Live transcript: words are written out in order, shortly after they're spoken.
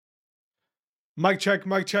Mic check,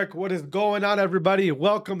 mic check. What is going on, everybody?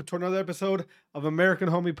 Welcome to another episode of American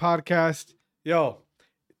Homie Podcast. Yo,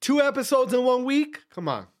 2 episodes in 1 week? Come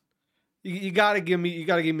on. You gotta give me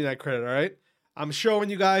that credit, all right? I'm showing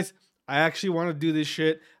you guys I actually want to do this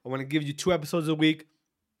shit. I want to give you 2 episodes a week.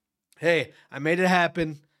 Hey, I made it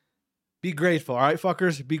happen. Be grateful, all right,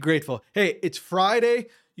 fuckers? Be grateful. Hey, it's Friday.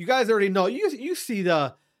 You guys already know. You see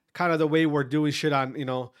the kind of the way we're doing shit on,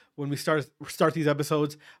 when we start these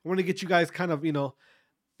episodes. I want to get you guys kind of,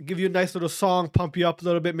 give you a nice little song, pump you up a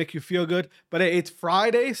little bit, make you feel good. But hey, it's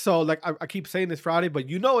Friday, so like I keep saying it's Friday, but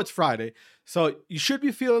it's Friday. So you should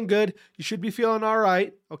be feeling good. You should be feeling all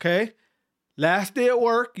right, okay? Last day at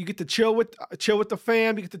work, you get to chill with the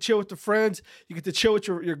fam, you get to chill with the friends, you get to chill with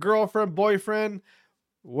your girlfriend, boyfriend,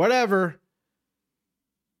 whatever.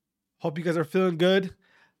 Hope you guys are feeling good.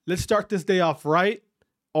 Let's start this day off right.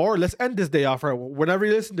 Or let's end this day off right. Whenever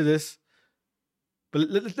you listen to this. But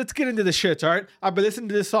let's get into the shit, all right? I've been listening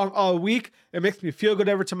to this song all week. It makes me feel good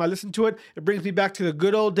every time I listen to it. It brings me back to the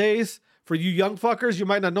good old days. For you young fuckers, you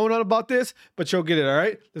might not know nothing about this, but you'll get it, all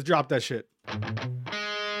right? Let's drop that shit.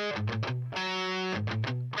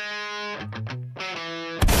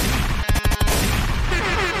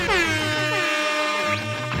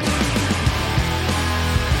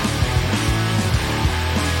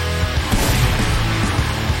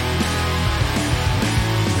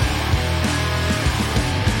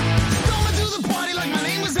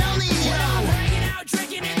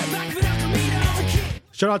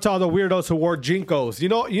 Shout out to all the weirdos who wore Jinkos. You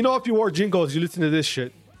know, if you wore Jinkos, you listen to this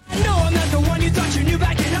shit. No, I'm not the one you thought you knew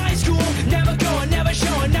back in high school. Never going, never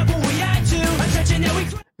showing up when we had to. Attention that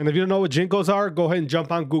we... And if you don't know what Jinkos are, go ahead and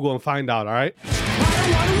jump on Google and find out, all right? I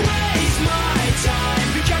don't want to waste my time.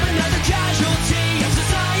 Become another casualty of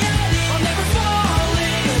society. I'll never fall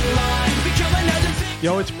in line. Become another victim.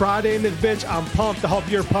 Yo, it's Friday in this bitch. I'm pumped. I hope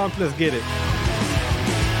you're pumped. Let's get it.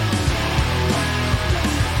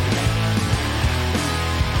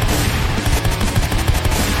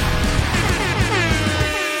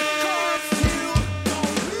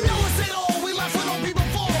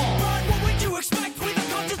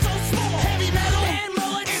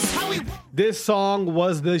 This song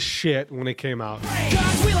was the shit when it came out.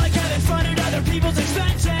 Cause we like having fun at other people's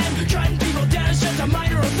expense, and cutting people down is just a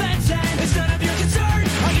minor offense, and it's none of your concern.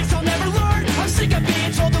 I guess I'll never learn. I'm sick of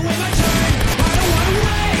being told to wait my turn. I don't want to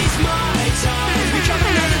waste my time. Become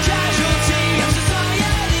another casualty of society.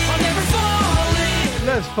 I'll never fall in.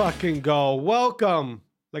 Let's fucking go. Welcome.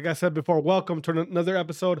 Like I said before, welcome to another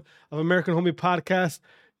episode of American Homie Podcast.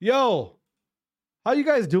 Yo, how you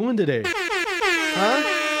guys doing today?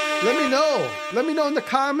 Huh? Let me know. Let me know in the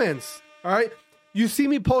comments. All right. You see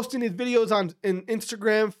me posting these videos in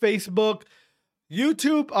Instagram, Facebook,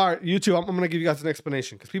 YouTube. All right, YouTube. I'm going to give you guys an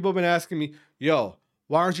explanation because people have been asking me, yo,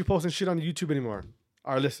 why aren't you posting shit on YouTube anymore?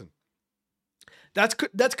 All right, listen.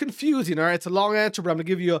 That's confusing. All right. It's a long answer, but I'm going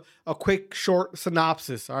to give you a quick, short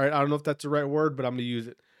synopsis. All right. I don't know if that's the right word, but I'm going to use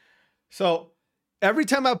it. So every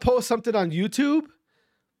time I post something on YouTube,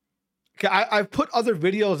 okay, I've put other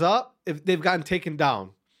videos up if they've gotten taken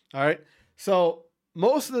down. All right. So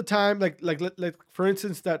most of the time, like for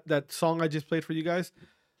instance, that song I just played for you guys,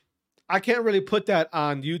 I can't really put that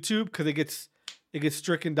on YouTube because it gets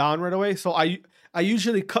stricken down right away. So I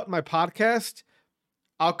usually cut my podcast.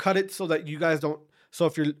 I'll cut it so that you guys don't. So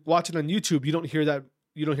if you're watching on YouTube, you don't hear that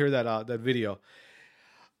that video,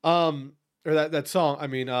 or that song. I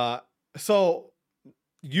mean, so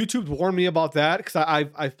YouTube warned me about that because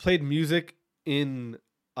I've played music in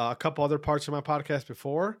a couple other parts of my podcast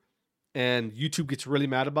before, and YouTube gets really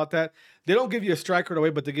mad about that. They don't give you a strike right away,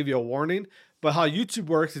 but they give you a warning. But how YouTube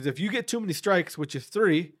works is if you get too many strikes, which is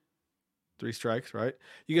three strikes, right?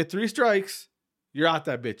 You get 3 strikes, you're out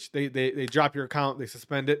that bitch. They drop your account, they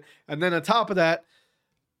suspend it. And then on top of that,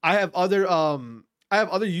 I have other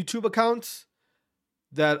YouTube accounts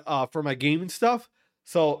that for my gaming stuff.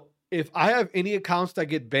 So if I have any accounts that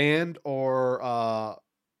get banned or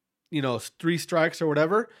 3 strikes or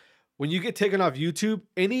whatever, when you get taken off YouTube,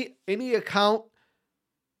 any account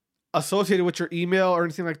associated with your email or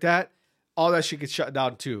anything like that, all that shit gets shut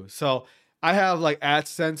down too. So I have like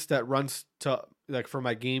AdSense that runs to like for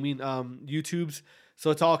my gaming YouTubes, so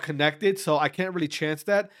it's all connected. So I can't really chance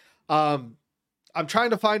that. I'm trying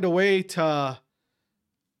to find a way to.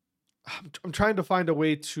 I'm trying to find a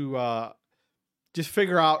way to just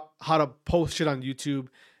figure out how to post shit on YouTube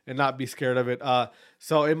and not be scared of it.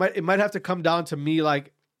 So it might have to come down to me.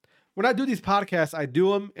 Like when I do these podcasts, I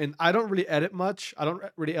do them and I don't really edit much. I don't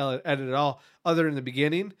really edit at all, other than the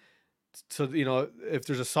beginning. So if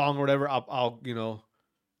there's a song or whatever, I'll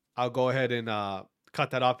go ahead and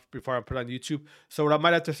cut that off before I put it on YouTube. So what I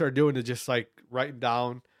might have to start doing is just like writing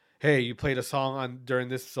down, hey, you played a song on during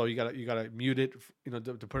this, so you gotta mute it,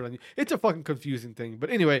 to put it on. It's a fucking confusing thing. But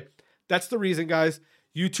anyway, that's the reason, guys.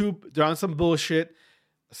 YouTube, they're on some bullshit.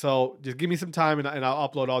 So just give me some time and I'll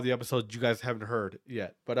upload all the episodes you guys haven't heard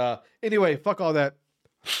yet. But anyway, fuck all that.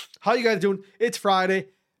 How you guys doing? It's Friday.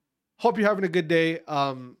 Hope you're having a good day.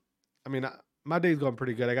 My day's going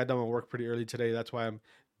pretty good. I got done with work pretty early today. That's why I'm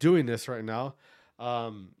doing this right now.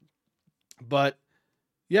 But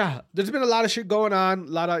yeah, there's been a lot of shit going on.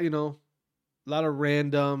 A lot of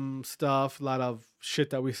random stuff, a lot of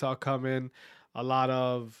shit that we saw coming, a lot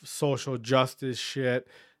of social justice shit,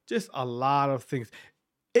 just a lot of things.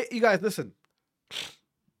 You guys, listen.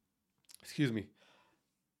 Excuse me.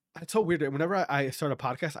 It's so weird. Whenever I start a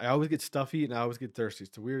podcast, I always get stuffy and I always get thirsty.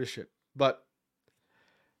 It's the weirdest shit. But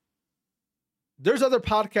there's other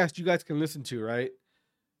podcasts you guys can listen to, right?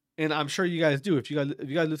 And I'm sure you guys do. If you're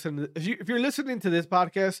listening to this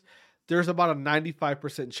podcast, there's about a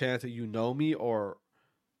 95% chance that you know me or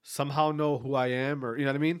somehow know who I am, or you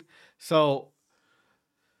know what I mean? So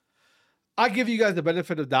I give you guys the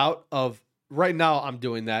benefit of doubt of right now I'm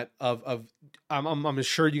doing that I'm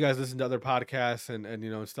sure you guys listen to other podcasts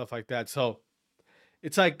and stuff like that. So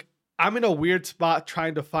it's like I'm in a weird spot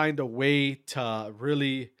trying to find a way to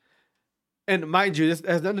really, and mind you, this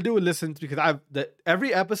has nothing to do with listens because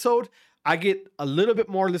every episode I get a little bit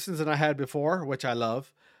more listens than I had before, which I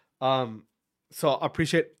love. So I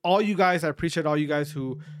appreciate all you guys. I appreciate all you guys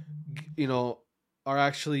who, are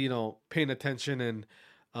actually, paying attention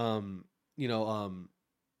and,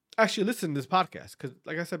 actually listen to this podcast. Cause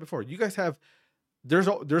like I said before, you guys have, there's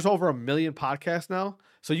over 1 million podcasts now.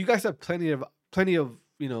 So you guys have plenty of,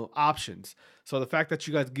 options. So the fact that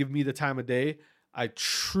you guys give me the time of day,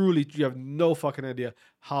 you have no fucking idea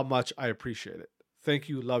how much I appreciate it. Thank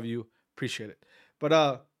you. Love you. Appreciate it.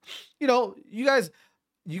 But, you guys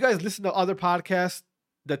listen to other podcasts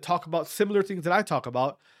that talk about similar things that I talk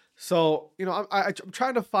about. So, I'm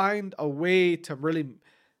trying to find a way to really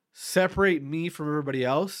separate me from everybody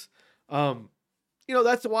else.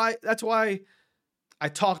 That's why I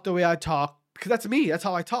talk the way I talk, because that's me. That's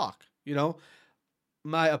how I talk.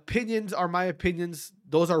 My opinions are my opinions.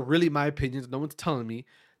 Those are really my opinions. No one's telling me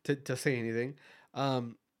to say anything.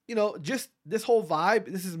 Just this whole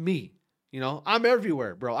vibe, this is me. I'm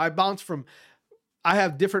everywhere, bro. I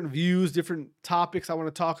have different views, different topics I want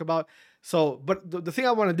to talk about. So, but the thing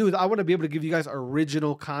I want to do is I want to be able to give you guys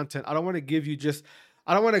original content. I don't want to give you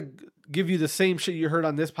the same shit you heard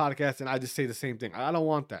on this podcast and I just say the same thing. I don't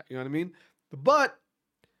want that. You know what I mean? But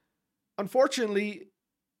unfortunately,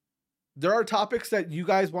 there are topics that you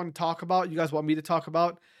guys want to talk about. You guys want me to talk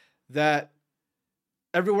about that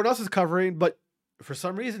everyone else is covering. But for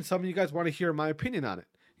some reason, some of you guys want to hear my opinion on it,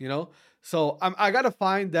 So I got to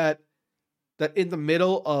find that in the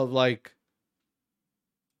middle of like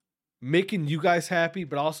making you guys happy,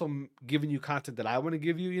 but also giving you content that I want to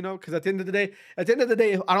give you, because at the end of the day,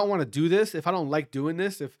 if I don't want to do this, if I don't like doing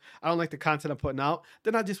this, if I don't like the content I'm putting out,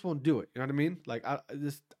 then I just won't do it. You know what I mean? Like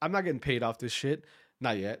I'm not getting paid off this shit.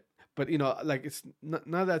 Not yet. But it's none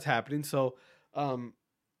of that's happening. So,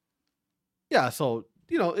 yeah. So,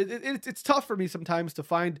 it's tough for me sometimes to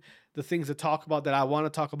find the things to talk about that I want to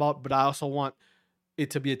talk about, but I also want it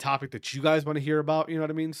to be a topic that you guys want to hear about. You know what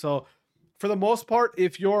I mean? So for the most part,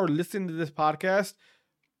 if you're listening to this podcast,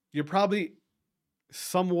 you're probably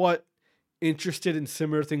somewhat interested in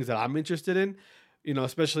similar things that I'm interested in,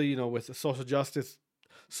 especially, with the social justice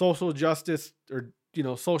or,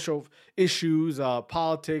 social issues,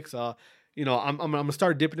 politics, I'm gonna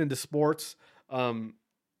start dipping into sports,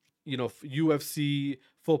 UFC,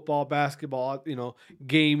 football, basketball,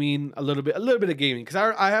 gaming, a little bit of gaming. Cause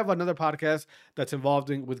I have another podcast that's involved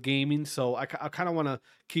with gaming. So I kind of want to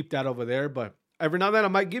keep that over there, but every now and then I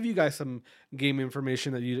might give you guys some game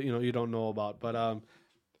information that you don't know about. But,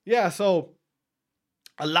 yeah, so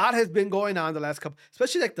a lot has been going on the last couple,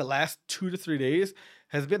 especially like the last 2 to 3 days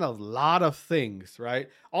has been a lot of things, right?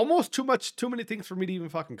 Almost too many things for me to even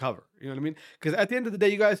fucking cover. You know what I mean? Because at the end of the day,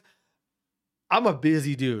 you guys, I'm a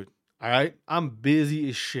busy dude. All right. I'm busy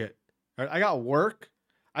as shit. All right? I got work.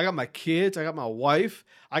 I got my kids. I got my wife.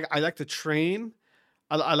 I like to train.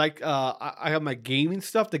 I have my gaming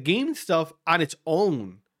stuff. The gaming stuff on its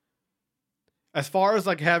own, as far as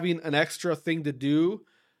like having an extra thing to do,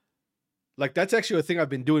 like that's actually a thing I've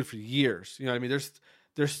been doing for years. You know what I mean?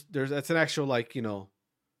 There's that's an actual like,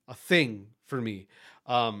 a thing for me.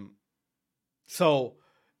 So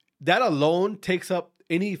that alone takes up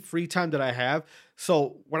any free time that I have.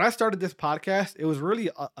 So when I started this podcast, it was really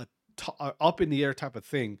a up in the air type of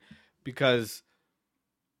thing because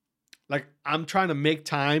Like I'm trying to make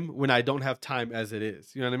time when I don't have time as it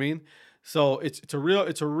is. You know what I mean? So it's a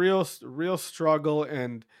real struggle,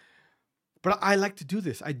 but I like to do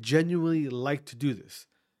this. I genuinely like to do this.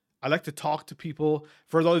 I like to talk to people.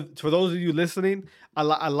 For those of you listening,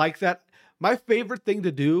 I like that. My favorite thing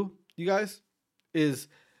to do, you guys, is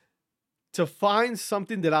to find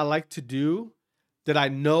something that I like to do that I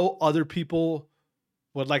know other people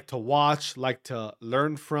would like to watch, like to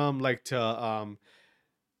learn from, like to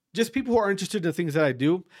just people who are interested in the things that I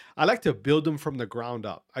do. I like to build them from the ground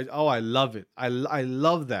up. I love it. I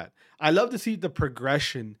love that. I love to see the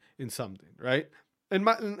progression in something, right? And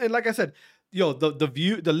like I said,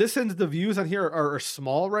 the views on here are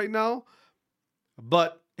small right now.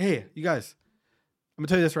 But hey, you guys, I'm gonna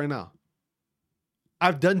tell you this right now.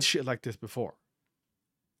 I've done shit like this before.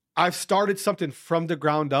 I've started something from the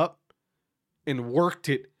ground up and worked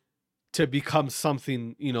it to become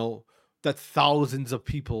something, that thousands of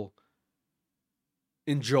people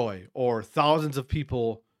enjoy, or thousands of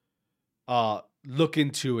people look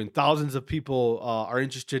into, and thousands of people are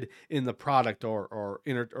interested in the product or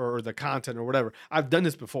the content or whatever. I've done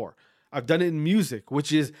this before. I've done it in music,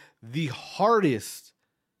 which is the hardest.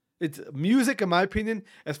 It's music, in my opinion,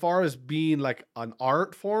 as far as being like an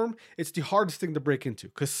art form, it's the hardest thing to break into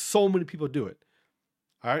because so many people do it.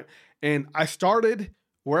 All right. And I started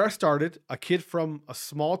where I started, a kid from a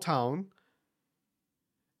small town,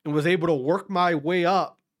 and was able to work my way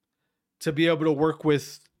up to be able to work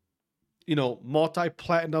with,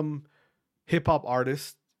 multi-platinum hip hop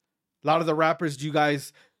artists. A lot of the rappers, you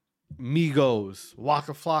guys, Migos,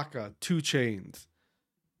 Waka Flocka, 2 Chainz,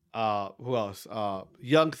 who else?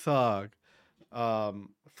 Young Thug,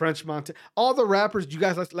 French Montana, all the rappers you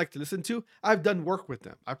guys like to listen to, I've done work with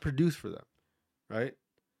them. I produced for them, right?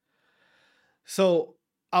 So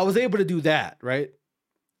I was able to do that, right?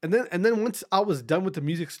 And then once I was done with the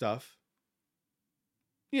music stuff,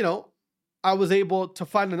 I was able to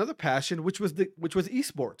find another passion, which was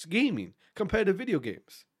esports, gaming, competitive video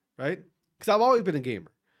games, right? Because I've always been a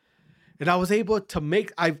gamer. And I was able to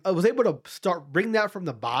I was able to bring that from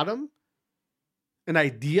the bottom, an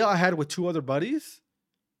idea I had with 2 other buddies,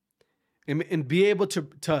 and be able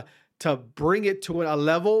to bring it to a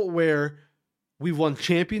level where we've won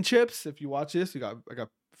championships. If you watch this, I got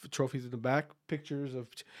trophies in the back, pictures of,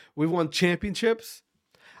 we've won championships.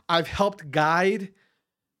 I've helped guide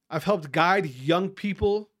young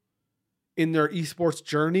people in their esports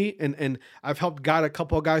journey, and I've helped guide a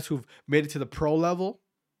couple of guys who've made it to the pro level.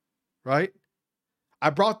 Right? I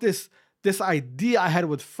brought this idea I had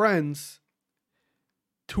with friends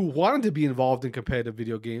who wanted to be involved in competitive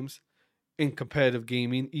video games, in competitive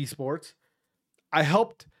gaming, esports. I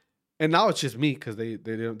helped, and now it's just me because they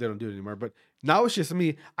don't do it anymore. But now it's just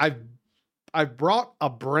me. I've brought a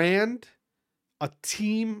brand, a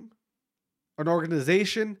team, an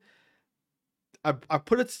organization. I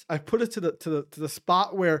put it to the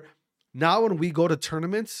spot where now when we go to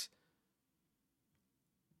tournaments,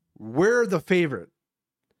 we're the favorite.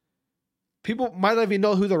 People might not even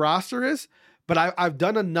know who the roster is, but I've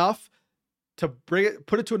done enough to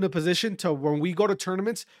put it to in a position to when we go to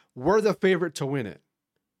tournaments, we're the favorite to win it.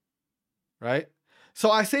 Right?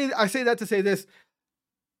 So I say that to say this.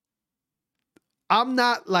 I'm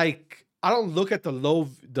not like, I don't look at the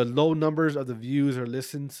low numbers of the views or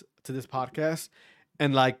listens to this podcast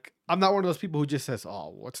and like, I'm not one of those people who just says,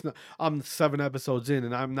 I'm 7 episodes in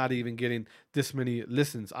and I'm not even getting this many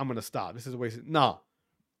listens. I'm going to stop. This is a waste. No,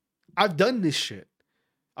 I've done this shit.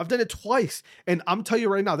 I've done it twice. And I'm telling you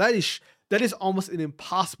right now, that is almost an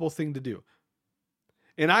impossible thing to do.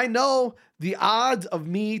 And I know the odds of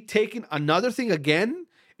me taking another thing again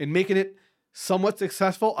and making it somewhat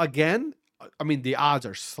successful again, I mean, the odds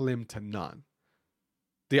are slim to none.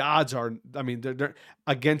 The odds are, I mean, they're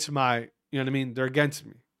against my, you know what I mean? They're against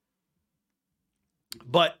me.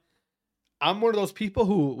 But I'm one of those people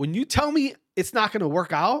who, when you tell me it's not going to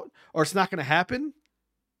work out or it's not going to happen,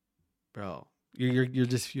 bro, you're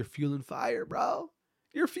fueling fire, bro.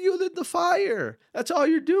 You're fueling the fire. That's all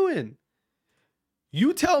you're doing.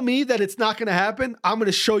 You tell me that it's not going to happen, I'm going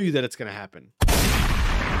to show you that it's going to happen.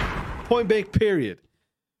 Point blank, period.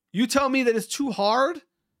 You tell me that it's too hard.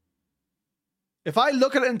 If I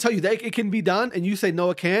look at it and tell you that it can be done, and you say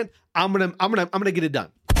no, it can't, I'm gonna get it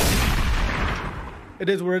done. It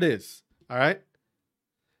is where it is. All right.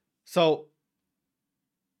 So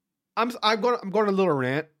I'm going a little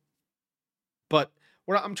rant, but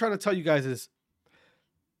what I'm trying to tell you guys is,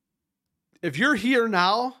 if you're here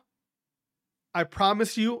now, I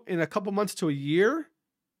promise you, in a couple months to a year,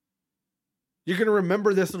 you're gonna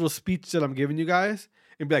remember this little speech that I'm giving you guys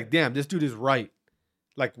and be like, "Damn, this dude is right.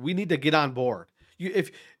 Like, we need to get on board."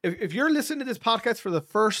 If you're listening to this podcast for the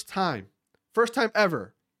first time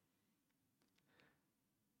ever,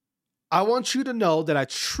 I want you to know that I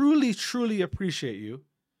truly, truly appreciate you.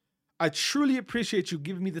 I truly appreciate you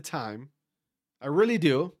giving me the time. I really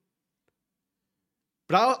do.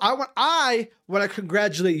 But I want to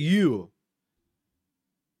congratulate you,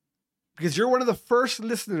 because you're one of the first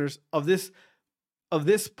listeners of this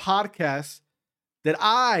podcast that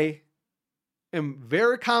I am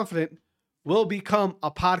very confident will become a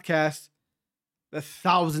podcast that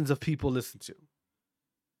thousands of people listen to.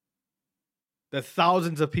 That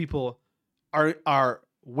thousands of people are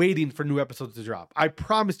waiting for new episodes to drop. I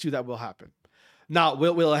promise you that will happen. Now,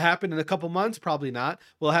 will it happen in a couple months? Probably not.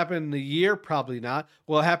 Will it happen in a year? Probably not.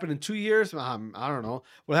 Will it happen in 2 years? I don't know.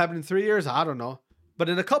 Will it happen in 3 years? I don't know. But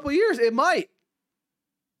in a couple years, it might.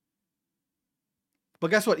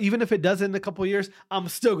 But guess what? Even if it doesn't in a couple years, I'm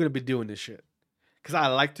still going to be doing this shit. Because I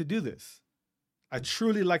like to do this. I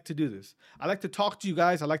truly like to do this. I like to talk to you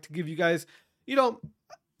guys. I like to give you guys,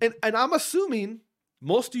 and I'm assuming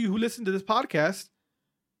most of you who listen to this podcast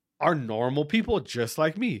are normal people just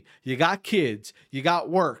like me. You got kids, you got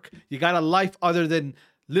work, you got a life other than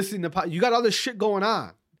listening to you got other shit going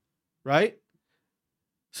on, right?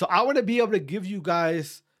 So I want to be able to give you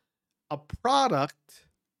guys a product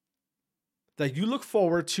that you look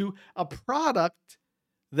forward to, a product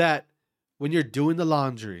that when you're doing the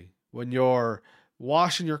laundry, when you're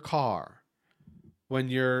washing your car, when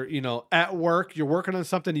you're, at work, you're working on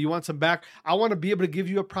something, you want some back. I want to be able to give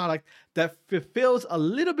you a product that fulfills a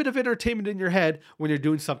little bit of entertainment in your head when you're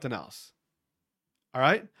doing something else. All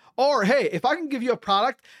right? Or, hey, if I can give you a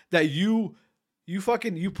product that you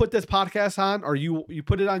put this podcast on, or you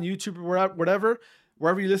put it on YouTube or whatever,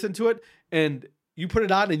 wherever you listen to it, and you put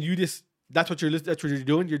it on and you just, that's what you're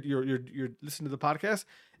doing. You're listening to the podcast.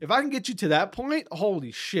 If I can get you to that point,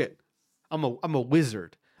 holy shit, I'm a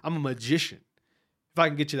wizard. I'm a magician. If I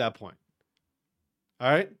can get you that point. All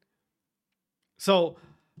right. So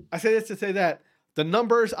I say this to say that the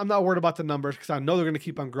numbers, I'm not worried about the numbers because I know they're going to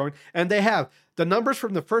keep on growing. And they have. The numbers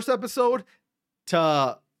from the first episode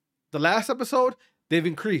to the last episode, they've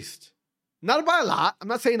increased. Not by a lot. I'm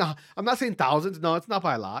not saying thousands. No, it's not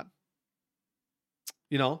by a lot.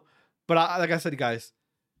 But like I said, guys,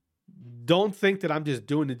 don't think that I'm just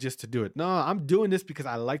doing it just to do it. No, I'm doing this because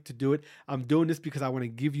I like to do it. I'm doing this because I want to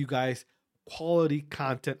give you guys quality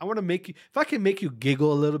content. I want to make you, if I can make you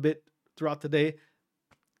giggle a little bit throughout the day,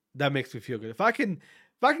 that makes me feel good. If I can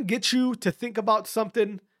get you to think about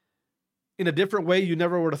something in a different way you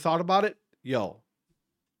never would have thought about it,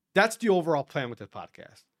 that's the overall plan with this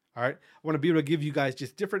podcast. All right. I want to be able to give you guys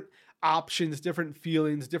just different options, different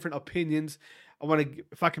feelings, different opinions.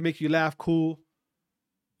 If I can make you laugh, cool.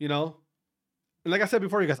 And like I said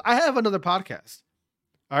before, you guys, I have another podcast.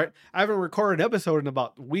 All right. I haven't recorded an episode in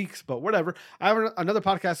about weeks, but whatever. I have another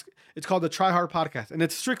podcast. It's called the Try Hard Podcast, and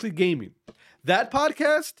it's strictly gaming. That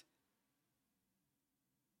podcast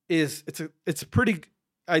it's pretty,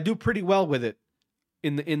 I do pretty well with it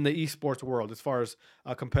in the esports world as far as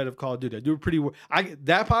competitive Call of Duty. I do pretty well.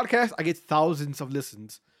 That podcast, I get thousands of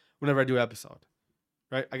listens whenever I do an episode.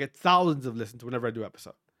 Right? I get thousands of listens whenever I do an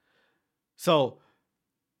episode. So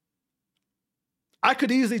I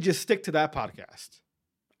could easily just stick to that podcast.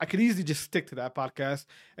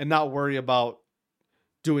 And not worry about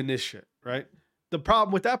doing this shit, right? The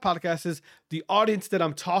problem with that podcast is the audience that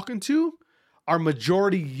I'm talking to are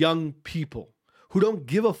majority young people who don't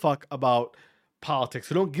give a fuck about politics,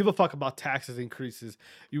 who don't give a fuck about taxes increases.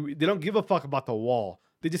 They don't give a fuck about the wall.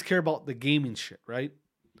 They just care about the gaming shit, right?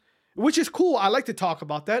 Which is cool. I like to talk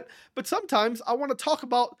about that. But sometimes I want to talk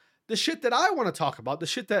about the shit that I want to talk about, the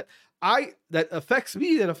shit that affects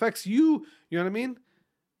me, that affects you. You know what I mean?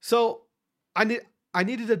 So I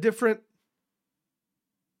needed a different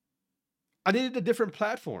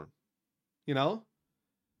platform, all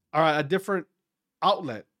right, a different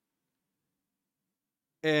outlet.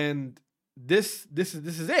 And this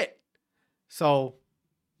is it. So,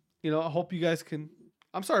 I hope you guys can,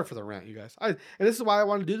 I'm sorry for the rant, you guys. And this is why I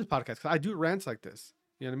want to do this podcast, because I do rants like this.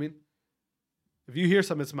 You know what I mean? If you hear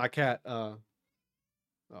something, it's my cat. Oh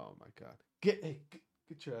my God. Get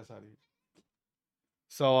your ass out of here.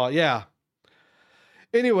 So, yeah.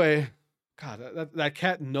 Anyway, God, that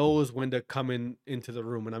cat knows when to come into the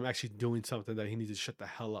room, and I'm actually doing something that he needs to shut the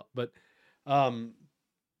hell up. But,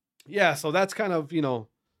 yeah, so that's kind of,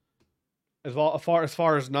 as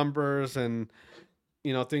far as numbers and,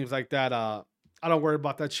 things like that. I don't worry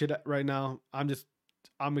about that shit right now. I'm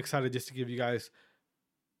excited just to give you guys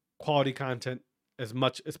quality content as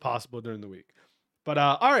much as possible during the week. But,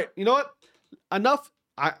 all right, you know what? Enough.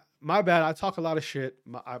 My bad. I talk a lot of shit.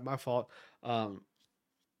 My fault.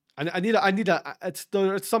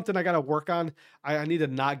 It's something I gotta work on. I need to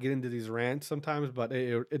not get into these rants sometimes, but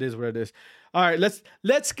it is what it is. All right,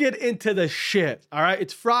 let's get into the shit. All right,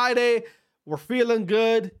 it's Friday. We're feeling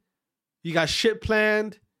good. You got shit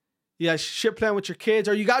planned. You got shit planned with your kids,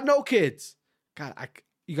 or you got no kids. God, I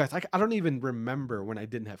don't even remember when I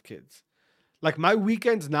didn't have kids. Like my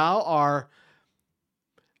weekends now are.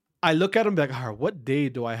 I look at them like, all right, what day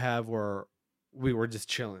do I have where we were just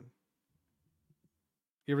chilling?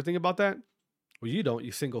 You ever think about that? Well, you don't,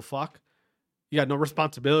 you single fuck. You got no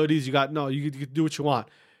responsibilities. You can do what you want.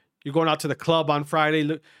 You're going out to the club on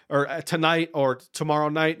Friday or tonight or tomorrow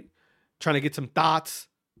night, trying to get some thoughts.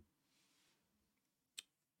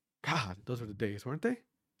 God, those were the days, weren't they?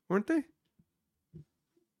 Weren't they?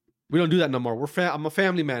 We don't do that no more. I'm a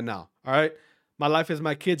family man now. All right. My life is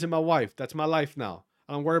my kids and my wife. That's my life now.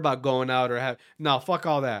 I don't worry about going out no, fuck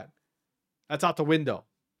all that. That's out the window.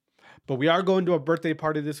 But we are going to a birthday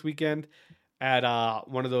party this weekend at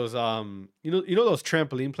one of those you know those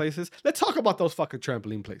trampoline places. Let's talk about those fucking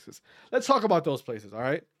trampoline places. Let's talk about those places, all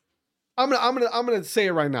right? I'm gonna say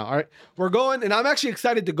it right now, all right? We're going, and I'm actually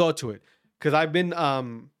excited to go to it because I've been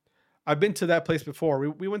to that place before.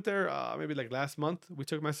 We went there maybe like last month. We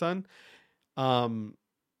took my son, and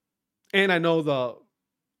I know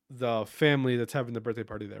the family that's having the birthday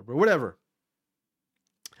party there, but whatever.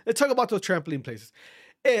 Let's talk about those trampoline places.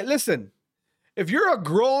 Hey, listen, if you're a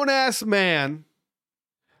grown-ass man,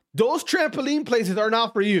 those trampoline places are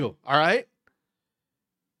not for you, all right?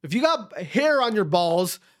 If you got hair on your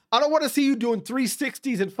balls, I don't want to see you doing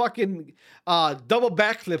 360s and fucking double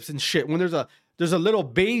backflips and shit when there's a little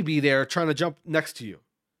baby there trying to jump next to you,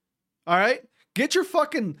 all right? Get your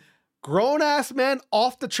fucking grown-ass man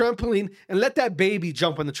off the trampoline and let that baby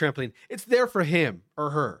jump on the trampoline. It's there for him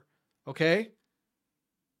or her, okay?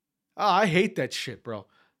 Oh, I hate that shit, bro.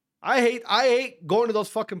 I hate going to those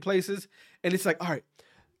fucking places. And it's like, all right,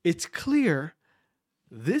 it's clear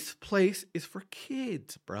this place is for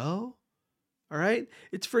kids, bro. All right?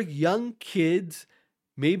 It's for young kids,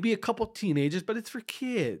 maybe a couple teenagers, but it's for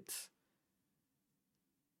kids.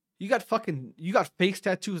 You got face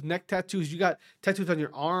tattoos, neck tattoos. You got tattoos on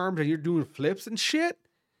your arms and you're doing flips and shit.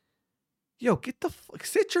 Yo,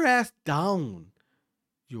 sit your ass down,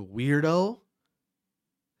 you weirdo.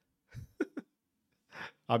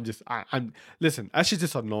 Listen, that shit's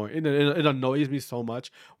just annoying. It annoys me so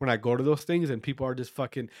much when I go to those things and people are just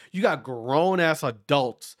fucking, you got grown ass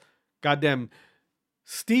adults. Goddamn,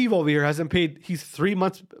 Steve over here hasn't paid, he's 3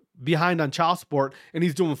 months behind on child support and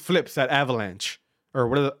he's doing flips at Avalanche or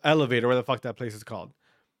whatever, Elevator, whatever the fuck that place is called.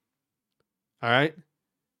 All right?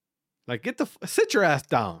 Like, sit your ass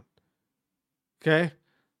down. Okay?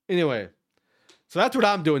 Anyway, so that's what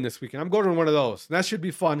I'm doing this weekend. I'm going to one of those. And that should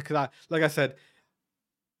be fun because like I said,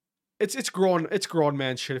 it's grown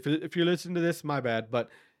man shit. If you're listening to this, my bad, but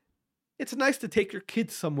it's nice to take your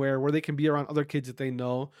kids somewhere where they can be around other kids that they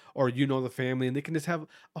know or you know the family and they can just have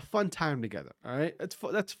a fun time together. All right,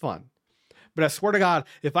 that's fun. But I swear to God,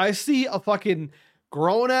 if I see a fucking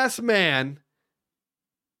grown ass man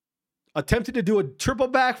attempting to do a triple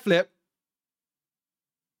backflip,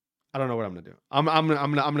 I don't know what I'm gonna do. I'm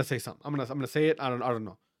gonna say something. I'm gonna say it. I don't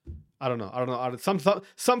know.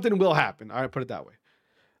 Something will happen. All right, put it that way.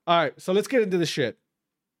 All right, so let's get into the shit.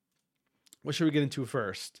 What should we get into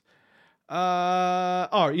first? You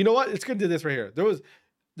know what? Let's get into this right here.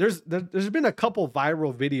 There's been a couple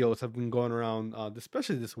viral videos that have been going around,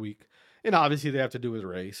 especially this week, and obviously they have to do with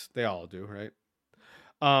race. They all do, right?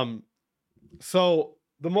 So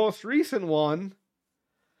the most recent one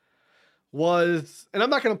was, and I'm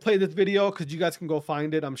not gonna play this video because you guys can go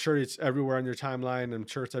find it. I'm sure it's everywhere on your timeline. I'm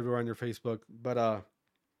sure it's everywhere on your Facebook, but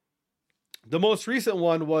the most recent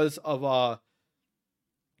one was of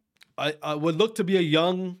would look to be a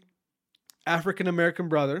young African American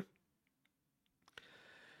brother.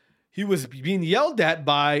 He was being yelled at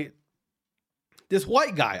by this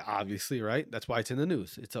white guy, obviously, right? That's why it's in the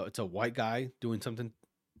news. It's a white guy doing something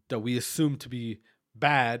that we assume to be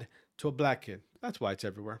bad to a black kid. That's why it's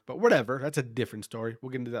everywhere. But whatever, that's a different story. We'll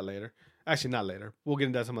get into that later. Actually, not later. We'll get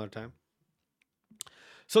into that some other time.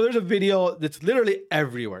 So there's a video that's literally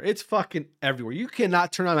everywhere. It's fucking everywhere. You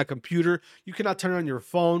cannot turn on a computer. You cannot turn on your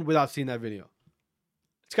phone without seeing that video.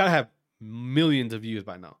 It's got to have millions of views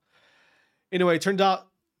by now. Anyway, it turns out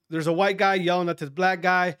there's a white guy yelling at this black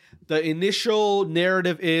guy. The initial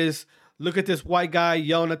narrative is, look at this white guy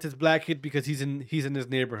yelling at this black kid because he's in his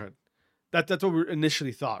neighborhood. That's what we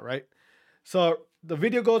initially thought, right? So the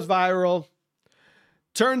video goes viral.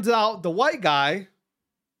 Turns out the white guy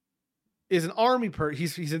is an army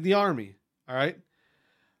he's in the army, all right?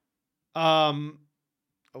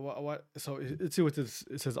 what? So let's see what this.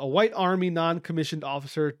 It says a white army non-commissioned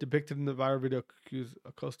officer depicted in the viral video accused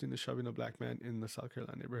of accosting and shoving a black man in the South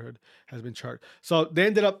Carolina neighborhood has been charged. So they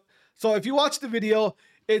ended up. So if you watch the video,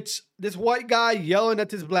 it's this white guy yelling at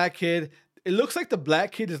this black kid. It looks like the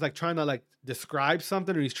black kid is like trying to like describe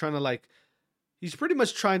something, or he's trying to like, he's pretty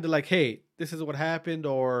much trying to like, hey, this is what happened,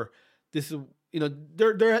 or this is, you know,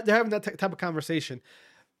 they're having that type of conversation.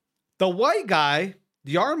 The white guy,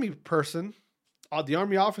 the army person, the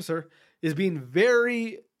army officer, is being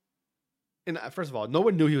very, and first of all, no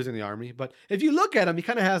one knew he was in the army, but if you look at him, he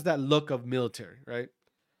kind of has that look of military, right?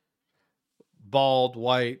 Bald,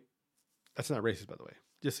 white. That's not racist, by the way,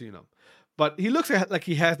 just so you know. But he looks like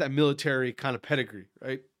he has that military kind of pedigree,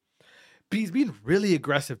 right? But he's being really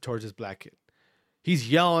aggressive towards this black kid. He's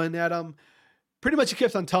yelling at him. Pretty much he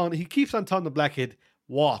keeps on telling the black kid,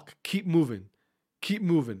 walk, keep moving. Keep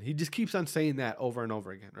moving. He just keeps on saying that over and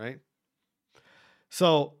over again, right?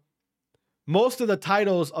 So most of the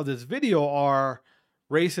titles of this video are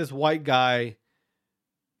racist white guy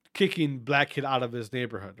kicking black kid out of his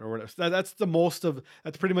neighborhood or whatever. That's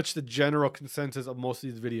pretty much the general consensus of most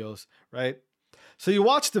of these videos, right? So you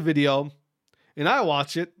watch the video and I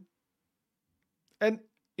watch it and,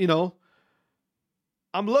 you know,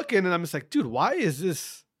 I'm looking and I'm just like, dude, why is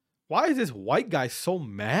this white guy so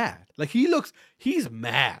mad? Like he's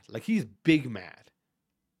mad. Like he's big mad.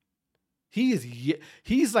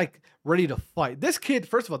 He's like ready to fight. This kid,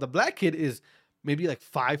 first of all, the black kid is maybe like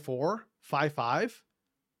 5'4", 5'5".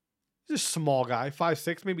 He's a small guy,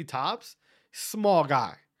 5'6", maybe tops. Small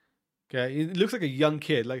guy. Okay. He looks like a young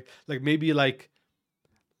kid, like maybe like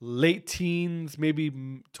late teens, maybe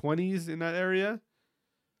 20s in that area.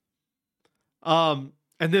 And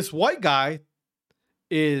this white guy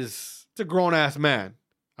it's a grown ass man.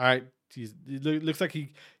 All right. He looks like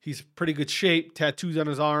he's pretty good shape, tattoos on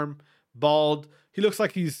his arm, bald. He looks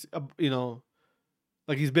like he's, you know,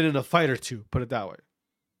 like he's been in a fight or two, put it that way.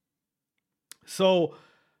 So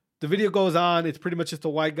the video goes on. It's pretty much just a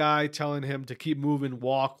white guy telling him to keep moving,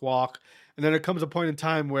 walk. And then there comes a point in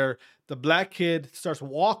time where the black kid starts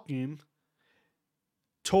walking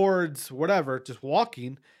towards whatever, just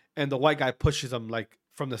walking, and the white guy pushes him like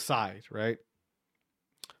from the side, right?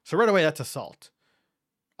 So right away, that's assault.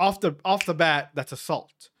 Off the bat, that's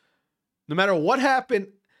assault. No matter what happened,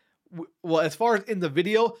 well, as far as in the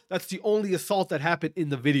video, that's the only assault that happened in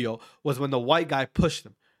the video was when the white guy pushed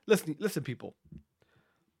him. Listen, people.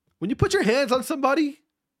 When you put your hands on somebody,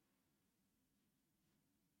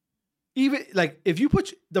 even like if you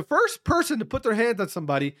put the first person to put their hands on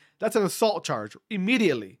somebody, that's an assault charge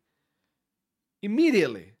immediately.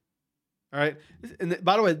 All right. And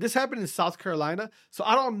by the way, this happened in South Carolina, so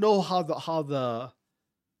I don't know how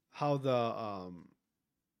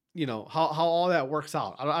you know, how all that works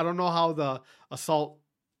out. I don't know how the assault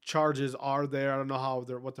charges are there. I don't know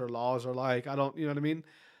what their laws are like. I don't, you know what I mean?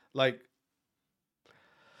 Like,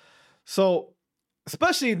 so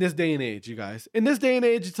especially in this day and age, you guys, in this day and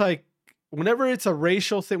age, it's like whenever it's a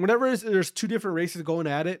racial thing, whenever there's two different races going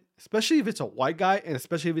at it, especially if it's a white guy and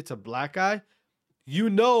especially if it's a black guy, you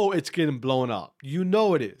know it's getting blown up. You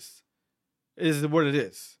know it is. It is what it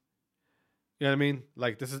is. You know what I mean?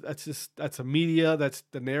 Like that's a media. That's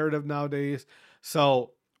the narrative nowadays.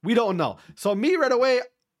 So we don't know. So me right away,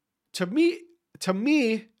 to me,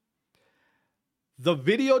 the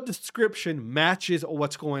video description matches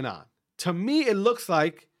what's going on. To me, it looks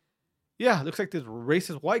like this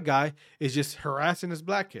racist white guy is just harassing this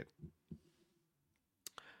black kid.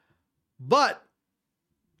 But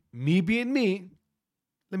me being me,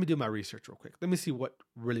 let me do my research real quick. Let me see what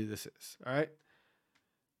really this is. All right.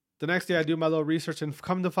 The next day I do my little research and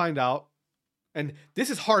come to find out, and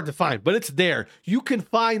this is hard to find, but it's there. You can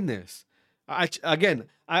find this. I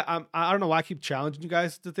don't know why I keep challenging you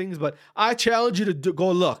guys to things, but I challenge you to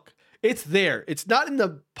go look. It's there. It's not in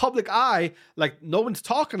the public eye. Like no one's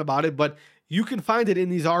talking about it, but you can find it in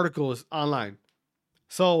these articles online.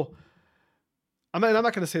 So I'm not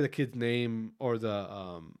going to say the kid's name or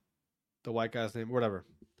the white guy's name, whatever.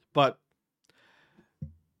 But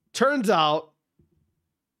turns out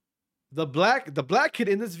the black kid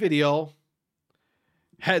in this video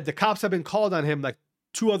the cops have been called on him like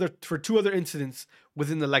two other incidents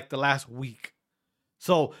within the last week.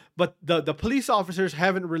 So, but the police officers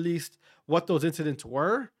haven't released what those incidents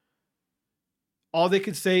were. All they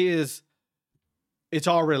can say is it's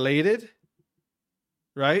all related,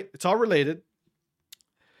 right? It's all related.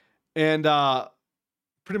 And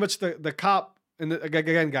pretty much the cop, and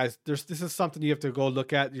again, guys, this is something you have to go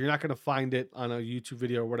look at. You're not going to find it on a YouTube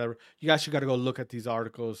video or whatever. You actually got to go look at these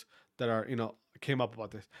articles that are, came up about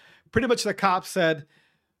this. Pretty much the cop said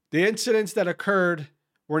the incidents that occurred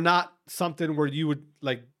were not something where you would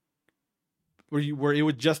like, where it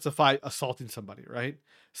would justify assaulting somebody, right?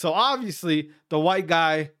 So obviously the white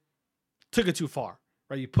guy took it too far,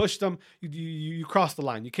 right? You pushed them, you crossed the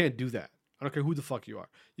line. You can't do that. I don't care who the fuck you are.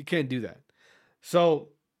 You can't do that.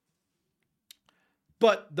 So,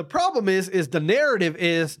 but the problem is the narrative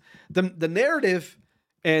is the narrative,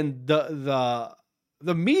 and the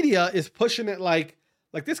media is pushing it like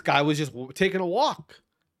this guy was just taking a walk.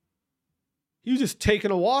 He was just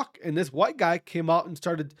taking a walk, and this white guy came out and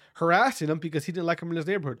started harassing him because he didn't like him in his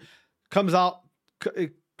neighborhood. Comes out,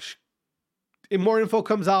 and more info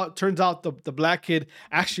comes out. Turns out the black kid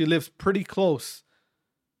actually lives pretty close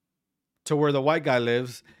to where the white guy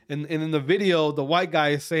lives. And in the video, the white guy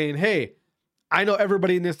is saying, hey, I know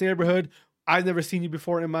everybody in this neighborhood. I've never seen you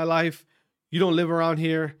before in my life. You don't live around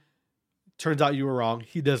here. Turns out you were wrong.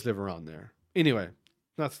 He does live around there. Anyway,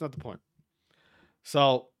 that's not the point.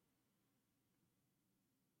 So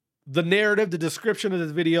the narrative, the description of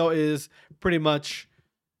this video is pretty much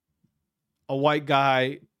a white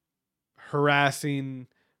guy harassing,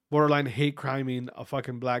 borderline hate criming a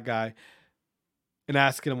fucking black guy and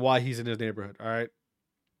asking him why he's in his neighborhood. All right.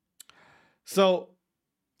 So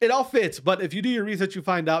it all fits. But if you do your research, you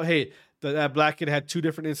find out, hey, that black kid had 2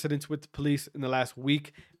 different incidents with the police in the last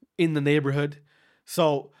week in the neighborhood.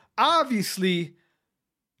 So obviously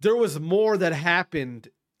there was more that happened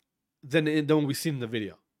than we seen in the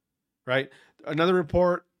video, right? Another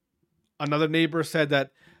report, another neighbor said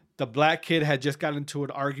that the black kid had just gotten into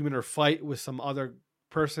an argument or fight with some other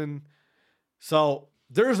person. So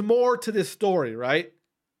there's more to this story, right?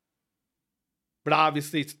 But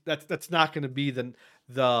obviously that's not going to be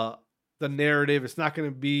the narrative. It's not going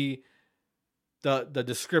to be the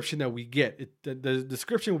description that we get. The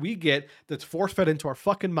description we get that's force-fed into our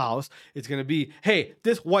fucking mouths is going to be, hey,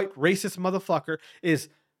 this white racist motherfucker is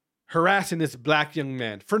harassing this black young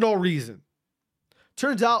man for no reason.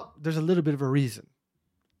 Turns out there's a little bit of a reason.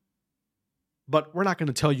 But we're not going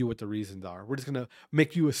to tell you what the reasons are. We're just going to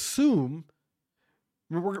make you assume.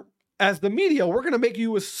 As the media, we're going to make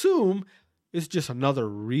you assume it's just another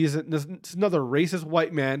reason. It's another racist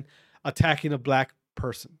white man attacking a black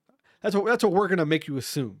person. That's what we're going to make you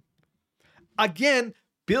assume. Again,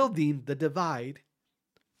 building the divide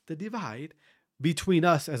between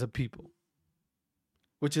us as a people,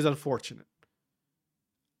 which is unfortunate.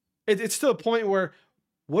 It's to a point where,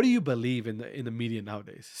 what do you believe in the media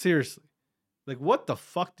nowadays? Seriously. Like, what the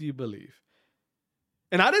fuck do you believe?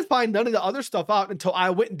 And I didn't find none of the other stuff out until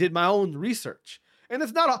I went and did my own research. And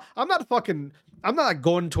I'm not like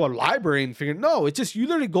going to a library and figuring, no, it's just you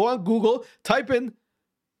literally go on Google, type in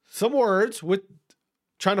some words with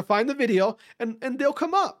trying to find the video, and they'll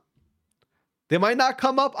come up. They might not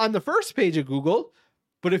come up on the first page of Google,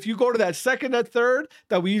 but if you go to that second and third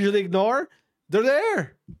that we usually ignore, they're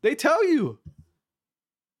there. They tell you.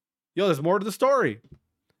 Yo, there's more to the story.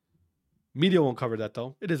 Media won't cover that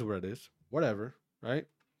though. It is what it is. Whatever, right?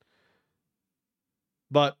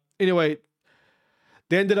 But anyway,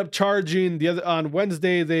 they ended up charging on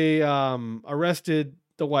Wednesday. They arrested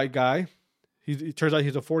the white guy. It turns out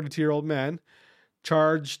he's a 42-year-old man,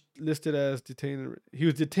 charged, listed as detained. He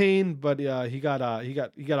was detained, but he got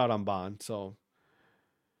out on bond. So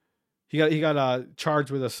he got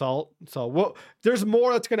charged with assault. So there's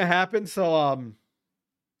more that's gonna happen. So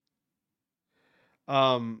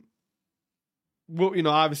obviously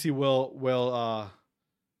we'll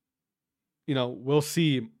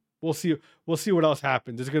see what else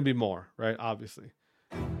happens. There's gonna be more, right? Obviously.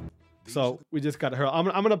 So we just got her. I'm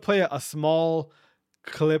gonna play a small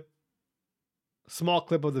clip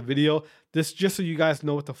of the video. This just so you guys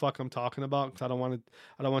know what the fuck I'm talking about, because I don't want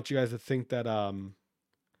you guys to think that I'm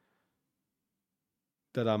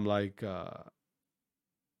like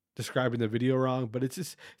describing the video wrong. But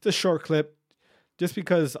it's a short clip. Just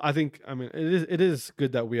because it is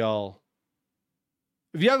good that we all.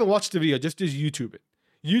 If you haven't watched the video, just YouTube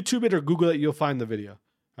it or Google it. You'll find the video.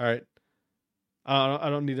 All right. I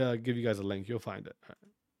don't need to give you guys a link. You'll find it. All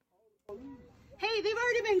right. Hey, they've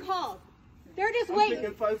already been called. They're just waiting.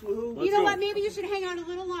 Picking fights with who? You know what? Maybe you should hang out a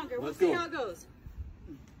little longer. We'll see how it goes.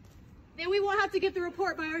 Then we won't have to get the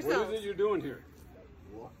report by ourselves. What is it you're doing here?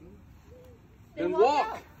 Walking. Then walk.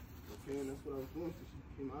 out. Okay, and that's what I was doing. So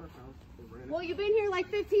she came out of the house. So ran Well, you've been here like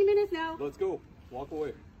 15 minutes now. Let's go. Walk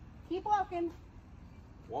away. Keep walking.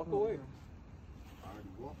 Walk away. I already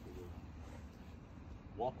walked away.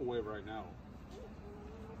 Walk away right now.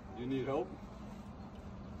 You need help?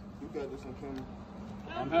 You got this on camera.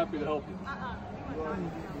 I'm happy to help you. You already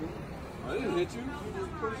did. I didn't hit you. You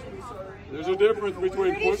just pushed me, sir. There's a difference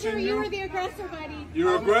between Pretty sure pushing you were you. the aggressor, buddy.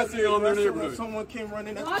 You're aggressing on their When neighborhood. someone came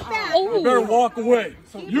running at the Walk house. back. You better walk away.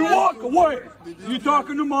 You walk away. You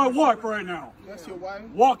talking to my wife right now. That's your wife?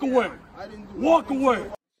 Walk away. I didn't do Walk anything.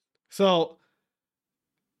 away. So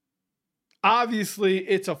obviously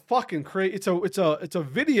it's a fucking crazy. It's a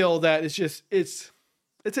video that is just it's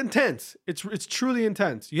intense. It's truly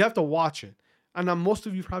intense. You have to watch it, and most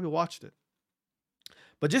of you probably watched it.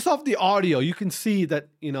 But just off the audio, you can see that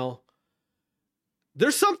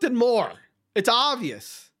there's something more. It's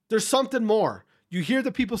obvious. There's something more. You hear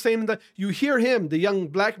the people saying that. You hear him, the young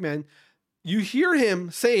black man. You hear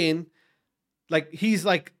him saying, like he's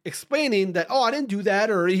like explaining that, oh, I didn't do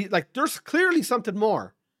that, or there's clearly something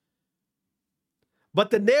more.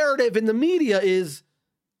 But the narrative in the media is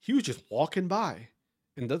he was just walking by,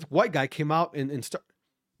 and this white guy came out and started.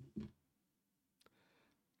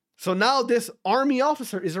 So now this army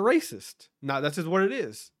officer is a racist. Now that's just what it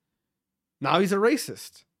is. Now he's a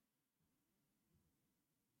racist.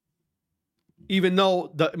 Even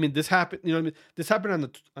though this happened, this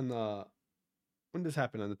happened on the when did this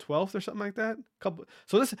happen? On the 12th or something like that?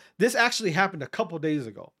 So this actually happened a couple days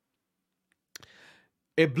ago.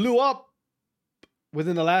 It blew up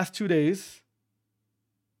within the last 2 days.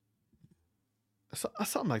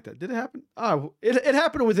 Something like that. Did it happen? It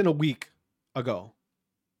happened within a week ago.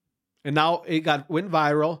 And now it went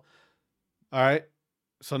viral. All right.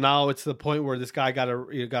 So now it's the point where this guy got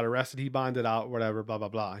arrested. He bonded out, whatever, blah, blah,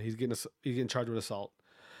 blah. He's getting charged with assault.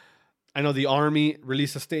 I know the Army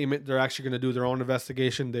released a statement. They're actually going to do their own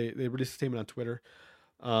investigation. They released a statement on Twitter.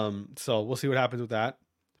 So we'll see what happens with that.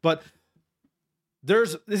 But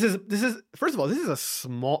this is first of all, this is a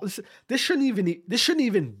small, this shouldn't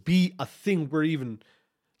even be a thing where even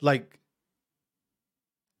like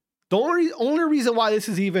the only reason why this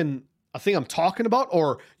is even a thing I'm talking about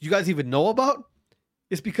or you guys even know about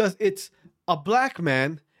is because it's a black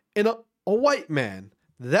man and a white man.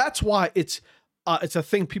 That's why it's a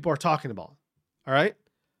thing people are talking about. All right.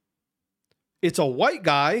 It's a white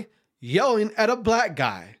guy yelling at a black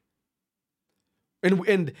guy.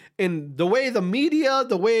 And the way the media,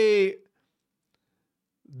 the way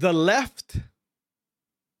the left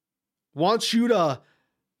wants you to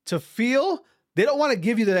feel, they don't want to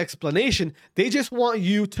give you that explanation. They just want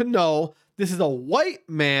you to know this is a white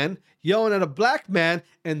man yelling at a black man,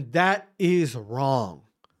 and that is wrong.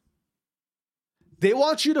 They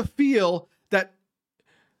want you to feel that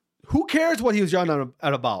who cares what he was yelling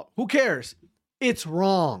at about? Who cares? It's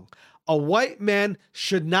wrong. A white man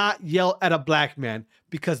should not yell at a black man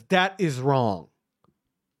because that is wrong.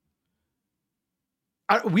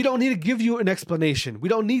 We don't need to give you an explanation. We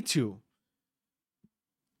don't need to.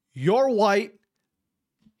 You're white.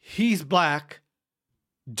 He's black.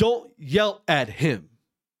 Don't yell at him.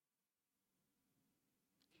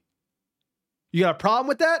 You got a problem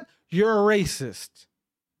with that? You're a racist.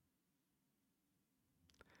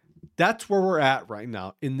 That's where we're at right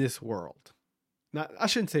now in this world. I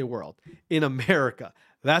shouldn't say world. In America,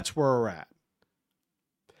 that's where we're at.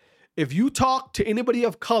 If you talk to anybody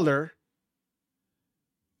of color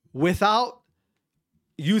without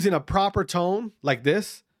using a proper tone like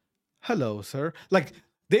this, hello, sir. Like,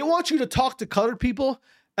 they want you to talk to colored people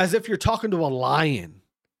as if you're talking to a lion.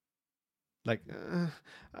 Like,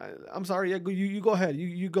 I'm sorry. You go ahead.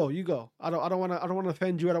 You go. I don't want to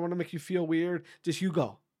offend you. I don't want to make you feel weird. Just you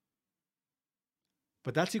go.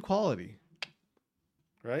 But that's equality.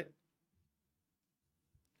 Right?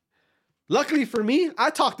 Luckily for me,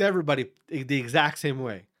 I talk to everybody the exact same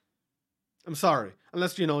way. I'm sorry.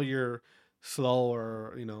 Unless, you're slow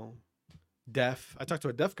or, deaf. I talked to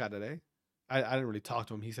a deaf guy today. I didn't really talk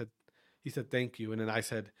to him. He said, thank you. And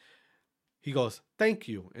then he goes, thank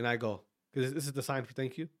you. And I go, this is the sign for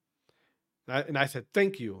thank you. And I said,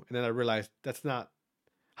 thank you. And then I realized that's not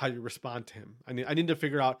how you respond to him. I need to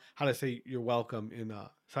figure out how to say you're welcome in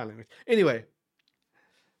sign language. Anyway.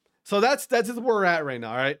 So that's where we're at right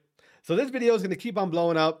now, all right? So this video is going to keep on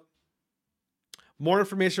blowing up. More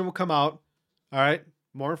information will come out, all right?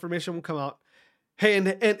 More information will come out. Hey,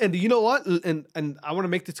 and you know what? And I want to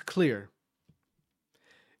make this clear.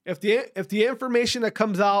 If the information that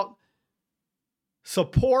comes out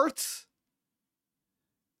supports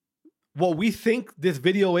what we think this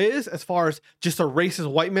video is, as far as just a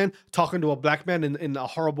racist white man talking to a black man in a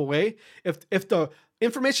horrible way, if the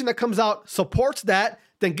information that comes out supports that,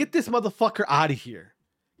 then get this motherfucker out of here.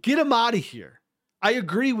 Get him out of here. I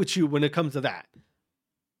agree with you when it comes to that.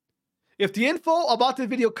 If the info about the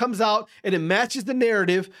video comes out and it matches the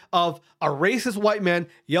narrative of a racist white man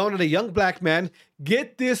yelling at a young black man,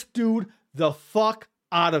 get this dude the fuck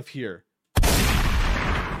out of here.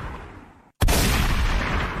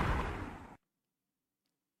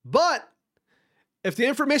 But if the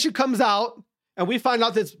information comes out and we find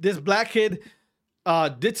out this black kid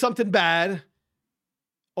did something bad,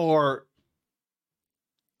 or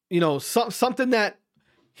something that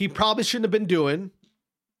he probably shouldn't have been doing,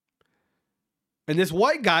 and this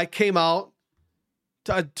white guy came out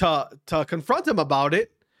to confront him about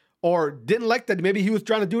it, or didn't like that maybe he was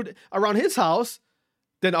trying to do it around his house,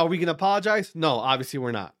 then are we going to apologize? No, obviously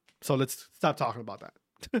we're not. So let's stop talking about that.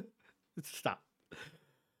 Let's stop.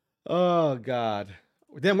 Oh, God.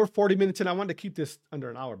 Then we're 40 minutes in. I wanted to keep this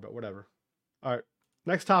under an hour, but whatever. All right.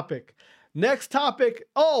 Next topic.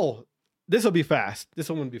 Oh, this will be fast. This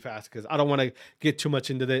one won't be fast because I don't want to get too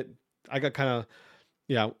much into it. I got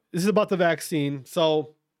this is about the vaccine.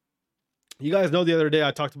 So you guys know the other day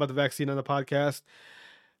I talked about the vaccine on the podcast.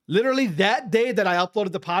 Literally that day that I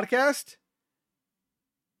uploaded the podcast,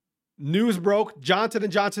 news broke. Johnson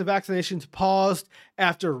 & Johnson vaccinations paused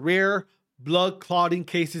after rare blood clotting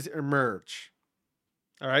cases emerge.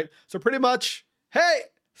 All right. So pretty much, hey,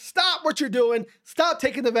 stop what you're doing. Stop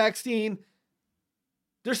taking the vaccine.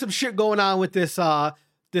 There's some shit going on with this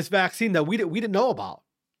vaccine that we didn't know about.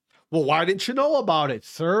 Well, why didn't you know about it,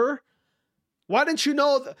 sir? Why didn't you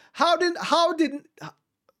know? I'm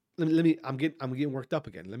getting worked up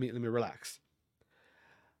again. Let me relax.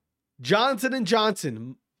 Johnson &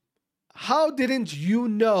 Johnson, how didn't you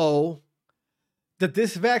know that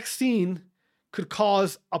this vaccine could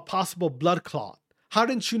cause a possible blood clot? How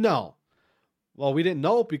didn't you know? Well, we didn't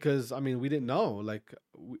know because, we didn't know. Like,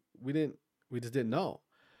 we just didn't know.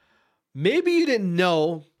 Maybe you didn't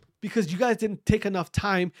know because you guys didn't take enough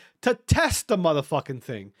time to test the motherfucking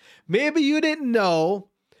thing. Maybe you didn't know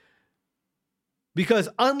because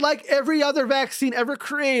unlike every other vaccine ever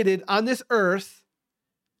created on this earth,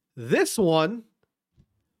 this one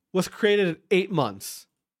was created in 8 months.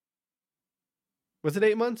 Was it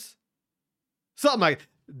 8 months? Something like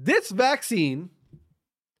this vaccine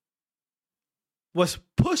was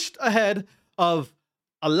pushed ahead of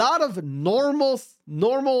a lot of normal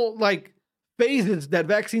like phases that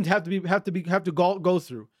vaccines have to go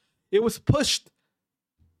through. It was pushed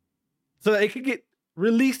so that it could get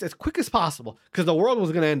released as quick as possible because the world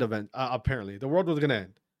was going to end apparently. The world was going to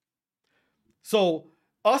end. So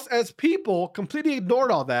us as people completely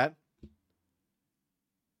ignored all that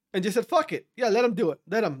and just said, fuck it. Yeah, let them do it.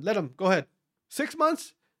 Let them. Go ahead. 6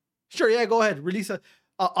 months? Sure, yeah, go ahead. Release a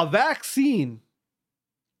vaccine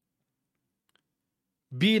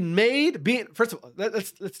being made. First of all,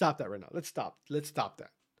 let's stop that right now. Let's stop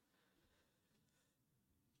that.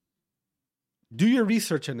 Do your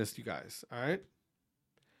research on this, you guys. All right.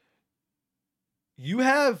 You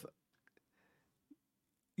have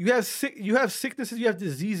sicknesses, you have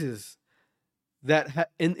diseases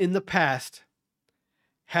that in the past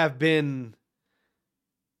have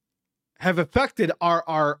affected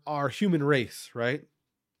our human race, right?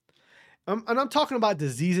 And I'm talking about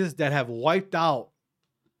diseases that have wiped out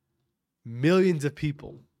millions of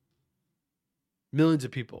people.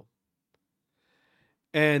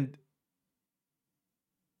 And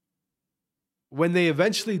when they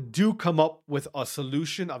eventually do come up with a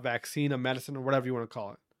solution, a vaccine, a medicine, or whatever you want to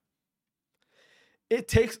call it, it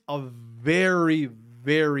takes a very,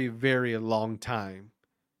 very, very long time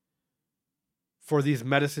for these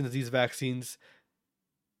medicines, these vaccines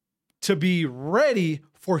to be ready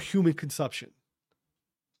for human consumption.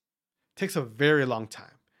 It takes a very long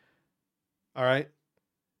time. All right?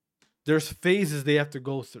 There's phases they have to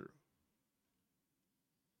go through.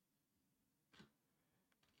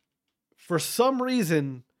 For some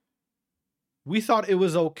reason, we thought it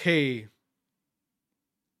was okay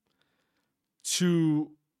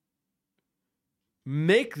to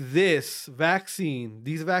make these vaccines,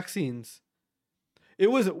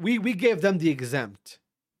 we gave them the exempt.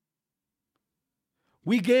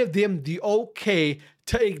 We gave them the okay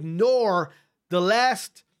to ignore the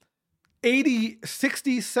last 80,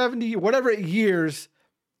 60, 70, whatever years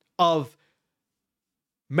of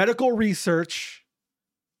medical research,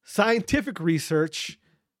 scientific research,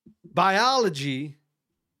 biology.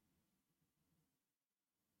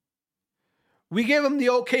 We gave them the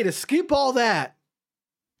okay to skip all that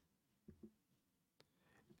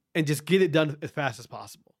and just get it done as fast as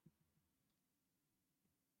possible.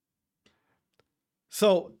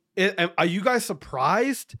 So, are you guys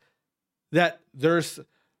surprised that there's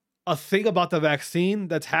a thing about the vaccine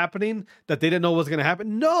that's happening that they didn't know was going to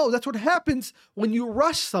happen? No, that's what happens when you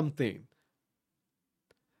rush something.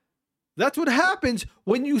 That's what happens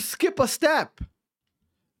when you skip a step.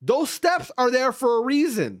 Those steps are there for a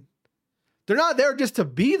reason. They're not there just to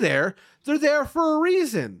be there. They're there for a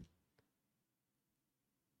reason.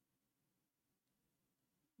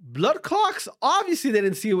 Blood clots, obviously they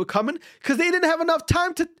didn't see it coming because they didn't have enough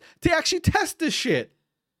time to actually test this shit.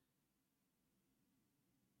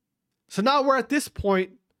 So now we're at this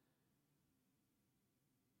point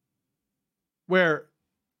where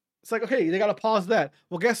it's like, okay, they got to pause that.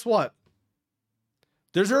 Well, guess what?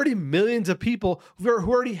 There's already millions of people who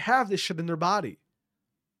already have this shit in their body.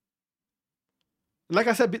 Like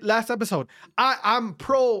I said last episode, I'm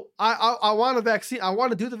pro. I want a vaccine. I want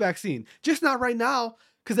to do the vaccine, just not right now.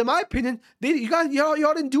 Because in my opinion,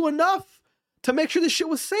 y'all didn't do enough to make sure this shit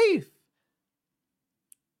was safe.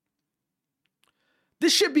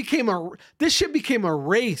 This shit became a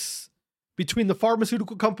race between the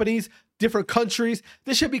pharmaceutical companies, different countries.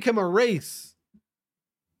 This shit became a race.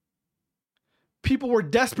 People were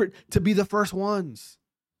desperate to be the first ones.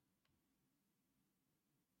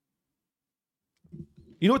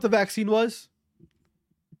 You know what the vaccine was?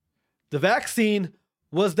 The vaccine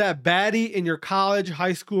was that baddie in your college,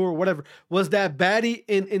 high school, or whatever. Was that baddie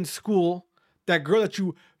in school, that girl that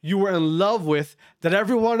you were in love with, that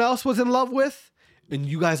everyone else was in love with, and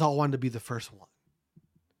you guys all wanted to be the first one.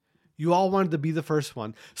 You all wanted to be the first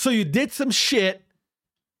one. So you did some shit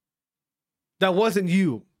that wasn't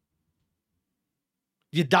you.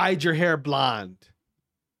 You dyed your hair blonde.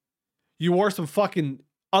 You wore some fucking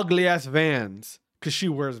ugly ass Vans because she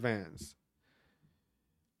wears Vans.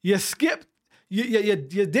 You skipped. You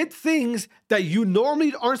did things that you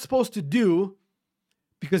normally aren't supposed to do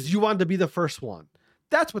because you wanted to be the first one.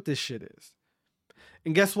 That's what this shit is.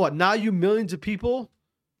 And guess what? Now you millions of people.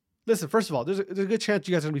 Listen, first of all, there's a good chance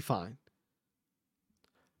you guys are going to be fine.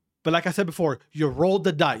 But like I said before, you rolled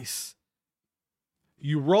the dice.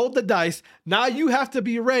 You rolled the dice. Now you have to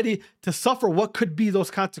be ready to suffer what could be those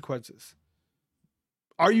consequences.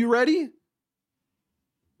 Are you ready?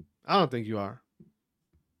 I don't think you are.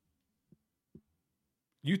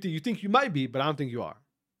 You think you might be, but I don't think you are.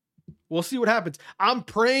 We'll see what happens. I'm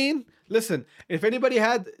praying. Listen, if anybody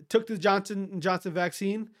took the Johnson & Johnson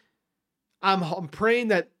vaccine, I'm praying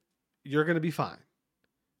that you're going to be fine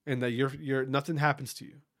and that you're nothing happens to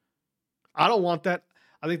you. I don't want that.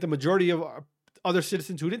 I think the majority of other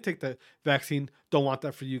citizens who didn't take the vaccine don't want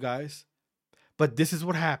that for you guys. But this is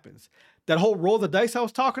what happens. That whole roll the dice I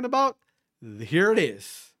was talking about, here it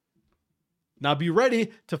is. Now be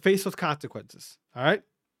ready to face those consequences. All right?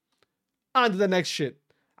 On to the next shit.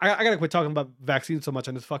 I gotta quit talking about vaccines so much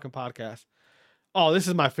on this fucking podcast. Oh, this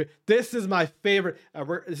is my favorite. This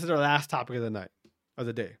is our last topic of the night, of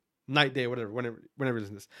the day, night, day, whatever. Whenever it is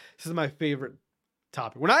this. This is my favorite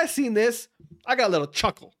topic. When I seen this, I got a little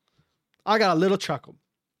chuckle.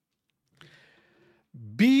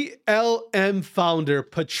 BLM founder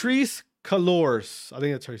Patrisse Cullors, I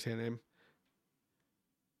think that's her saying name,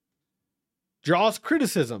 draws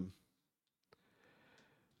criticism.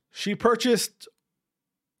 She purchased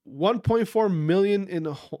 1.4 million in.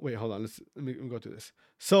 Wait, hold on. Let me go through this.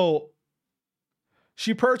 So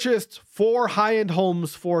she purchased 4 high-end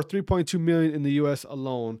homes for 3.2 million in the U.S.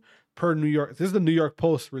 alone, per New York. This is the New York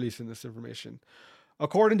Post releasing this information.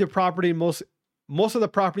 According to property, most of the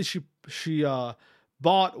property she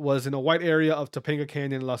bought was in a white area of Topanga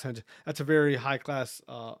Canyon in Los Angeles. That's a very high-class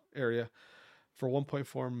area for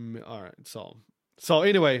 1.4 million. All right. So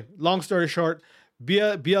anyway, long story short,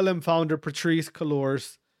 BLM founder Patrisse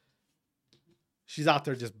Cullors, she's out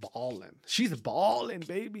there just balling. She's balling,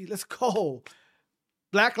 baby. Let's go.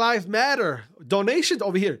 Black Lives Matter. Donations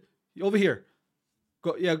over here.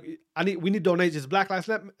 Go. Yeah, we need donations. Black Lives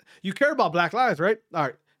Matter. You care about Black Lives, right? All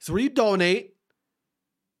right. So where you donate,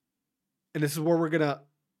 and this is where we're gonna.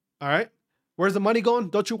 All right. Where's the money going?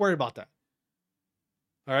 Don't you worry about that.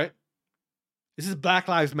 All right. This is Black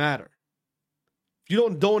Lives Matter. If you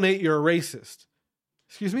don't donate, you're a racist.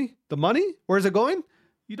 Excuse me? The money? Where's it going?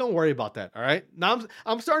 You don't worry about that, all right? Now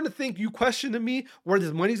I'm starting to think you questioning me where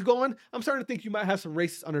this money's going. I'm starting to think you might have some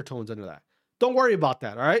racist undertones under that. Don't worry about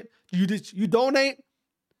that, all right? You donate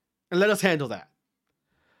and let us handle that.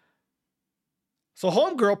 So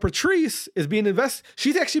homegirl Patrisse is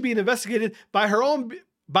she's actually being investigated by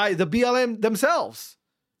the BLM themselves.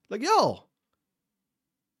 Like, yo,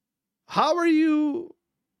 how are you?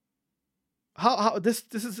 How this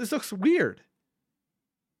looks weird.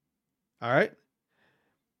 All right.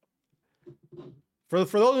 For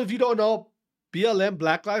those of you who don't know, BLM,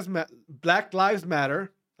 Black Lives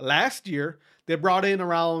Matter, last year they brought in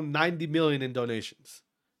around 90 million in donations.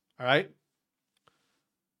 All right.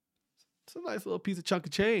 It's a nice little chunk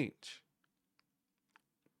of change.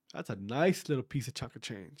 That's a nice little chunk of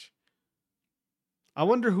change. I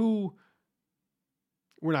wonder who.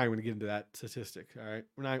 We're not even going to get into that statistic. All right.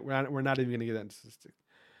 We're not even going to get that statistic.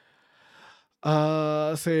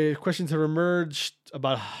 Say questions have emerged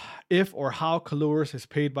about if or how Kalures is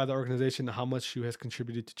paid by the organization and how much she has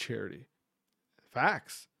contributed to charity.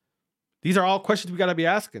 Facts. These are all questions we got to be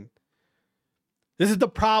asking. This is the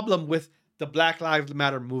problem with the Black Lives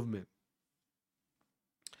Matter movement.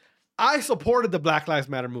 I supported the Black Lives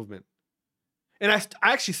Matter movement. And I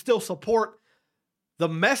actually still support the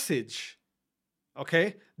message.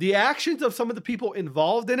 Okay? The actions of some of the people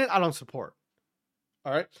involved in it, I don't support.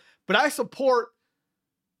 All right? But I support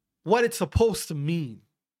what it's supposed to mean.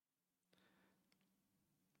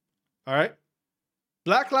 All right?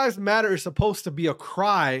 Black Lives Matter is supposed to be a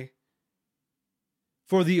cry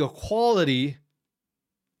for the equality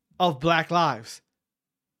of Black lives.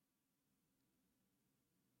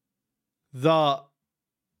 The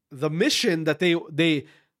mission that they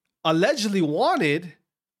allegedly wanted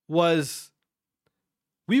was,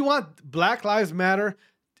 we want Black Lives Matter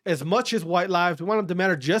as much as white lives. We want them to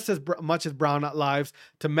matter just as much as brown lives,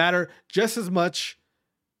 to matter just as much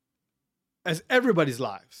as everybody's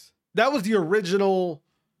lives. That was the original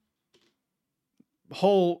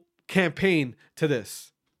whole campaign to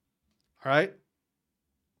this. All right.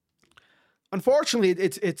 Unfortunately,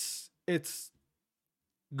 it's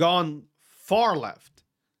gone far left.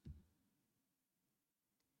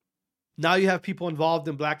 Now you have people involved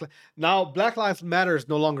in Black Lives Matter is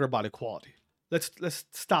no longer about equality. Let's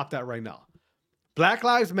stop that right now. Black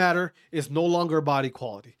Lives Matter is no longer about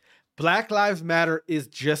equality. Black Lives Matter is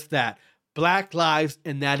just that. Black lives,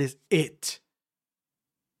 and that is it.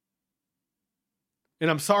 And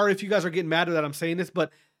I'm sorry if you guys are getting mad that I'm saying this,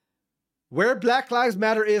 but where Black Lives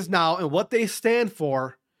Matter is now and what they stand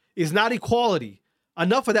for is not equality.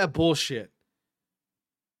 Enough of that bullshit.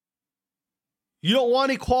 You don't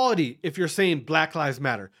want equality if you're saying Black Lives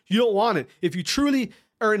Matter. You don't want it. If you truly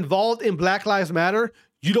are involved in Black Lives Matter,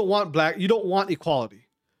 you don't want equality.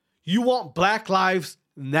 You want Black lives,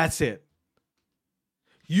 and that's it.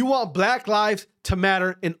 You want Black lives to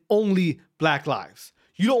matter and only Black lives.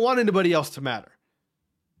 You don't want anybody else to matter.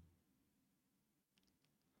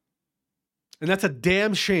 And that's a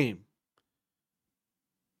damn shame.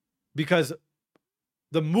 Because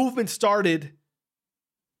the movement started,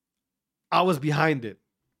 I was behind it.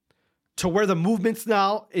 To where the movement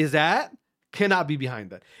now is at, cannot be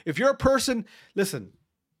behind that. If you're a person, listen,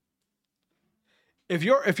 if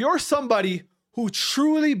you're somebody who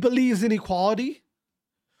truly believes in equality,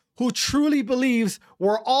 who truly believes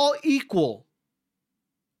we're all equal,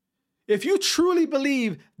 if you truly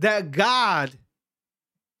believe that God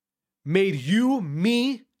made you,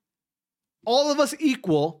 me, all of us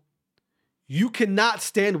equal, you cannot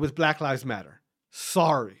stand with Black Lives Matter.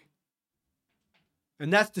 Sorry.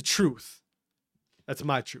 And that's the truth. That's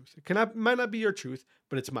my truth. It might not be your truth,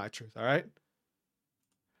 but it's my truth, all right?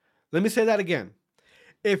 Let me say that again.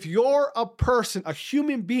 If you're a person, a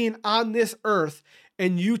human being on this earth,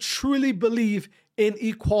 and you truly believe in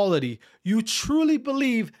equality, you truly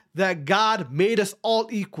believe that God made us all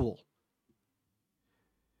equal,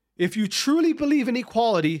 if you truly believe in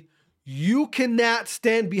equality, you cannot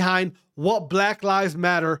stand behind what Black Lives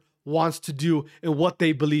Matter wants to do and what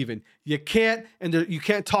they believe in. You can't, and you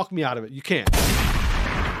can't talk me out of it. You can't.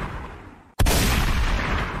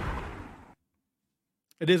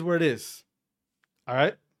 It is where it is. All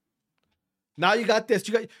right? Now you got this.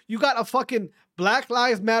 You got a fucking Black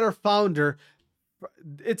Lives Matter founder.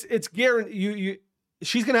 It's guaranteed.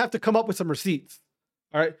 She's gonna have to come up with some receipts.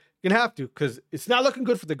 All right? You're gonna have to, because it's not looking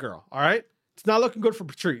good for the girl. All right? It's not looking good for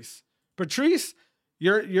Patrice. Patrice,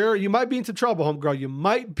 you might be in some trouble, homegirl. You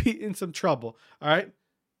might be in some trouble. All right?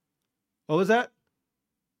 What was that?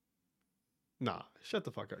 Nah, shut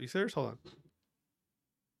the fuck up. You serious? Hold on.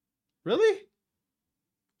 Really?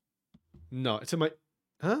 No, it's in my...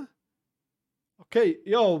 Huh? Okay,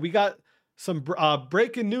 yo, we got some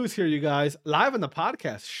breaking news here, you guys. Live on the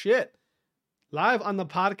podcast. Shit. Live on the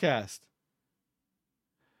podcast.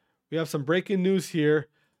 We have some breaking news here.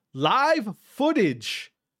 Live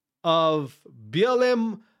footage of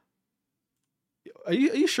BLM. Are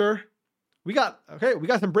you sure? We got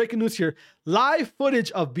some breaking news here. Live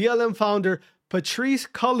footage of BLM founder Patrisse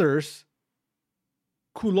Cullors.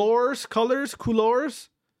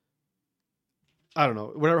 I don't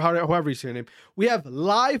know, however you say your name. We have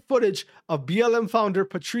live footage of BLM founder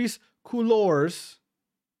Patrisse Cullors'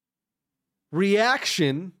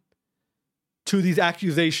 reaction to these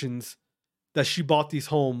accusations that she bought these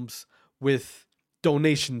homes with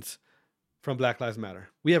donations from Black Lives Matter.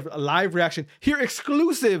 We have a live reaction here,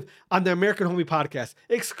 exclusive on the American Homie Podcast.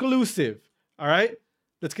 Exclusive. All right?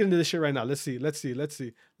 Let's get into this shit right now. Let's see if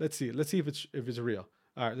it's real.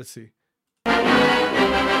 All right, let's see.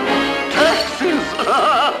 Taxes!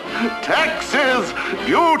 Taxes!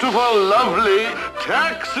 Beautiful, lovely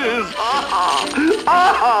taxes!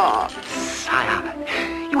 Sire,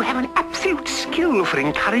 you have an absolute skill for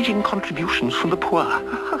encouraging contributions from the poor.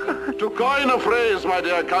 To coin a phrase, my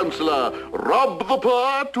dear counsellor, rob the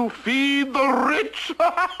poor to feed the rich.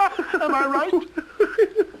 Am I right?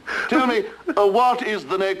 Tell me, what is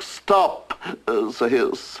the next stop, Sir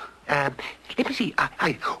Hiss? Let me see.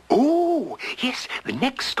 Oh, yes, the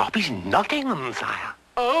next stop is Nottingham, sire.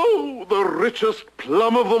 Oh, the richest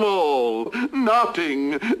plum of them all.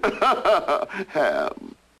 Nottingham.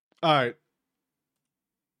 All right.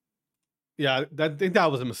 Yeah, I think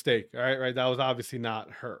that was a mistake. All right, right. That was obviously not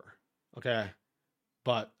her. Okay.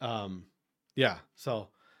 But yeah, so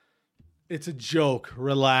it's a joke.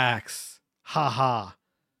 Relax. Ha.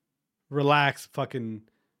 Relax, fucking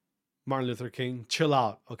Martin Luther King. Chill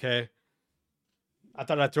out, okay? I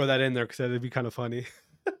thought I'd throw that in there because it'd be kind of funny.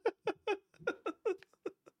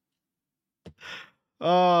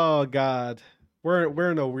 Oh God.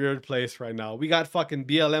 We're in a weird place right now. We got fucking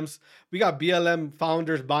BLMs. We got BLM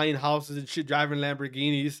founders buying houses and shit, driving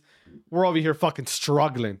Lamborghinis. We're over here fucking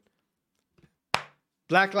struggling.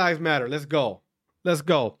 Black Lives Matter. Let's go. Let's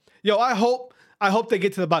go. Yo, I hope they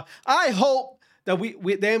get to the bottom. I hope that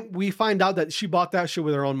we find out that she bought that shit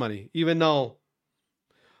with her own money, even though,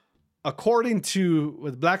 according to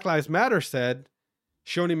what Black Lives Matter said,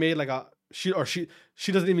 she only made like she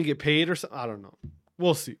doesn't even get paid or something. I don't know.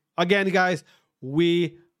 We'll see. Again, guys,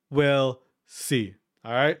 we will see.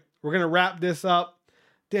 All right, we're gonna wrap this up.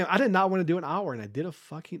 Damn, I did not want to do an hour, and I did a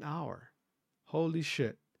fucking hour. Holy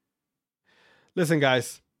shit! Listen,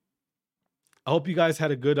 guys, I hope you guys had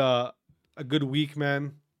a good week,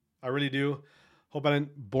 man. I really do. Hope I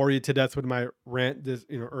didn't bore you to death with my rant this,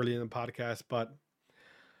 early in the podcast, but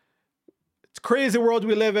it's a crazy world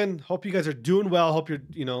we live in. Hope you guys are doing well. Hope you're,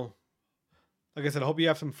 like I said, I hope you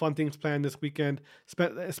have some fun things planned this weekend.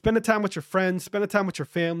 Spend the time with your friends. Spend the time with your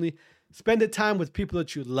family. Spend the time with people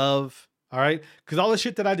that you love. All right? Because all the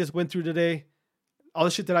shit that I just went through today, all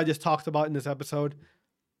the shit that I just talked about in this episode,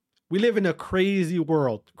 we live in a crazy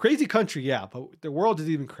world. Crazy country, yeah, but the world is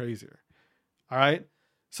even crazier. All right?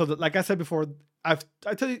 So that, like I said before, I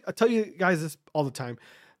tell you guys this all the time.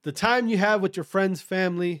 The time you have with your friends,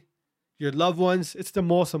 family, your loved ones, it's the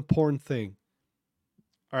most important thing.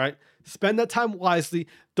 All right? Spend that time wisely.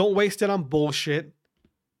 Don't waste it on bullshit.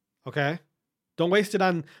 Okay? Don't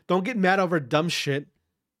get mad over dumb shit.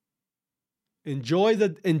 Enjoy the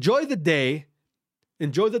day.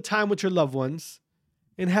 Enjoy the time with your loved ones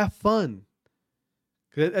and have fun.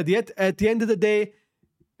 'Cause at the end of the day,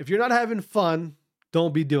 if you're not having fun,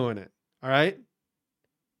 don't be doing it. All right?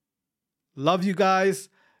 Love you guys.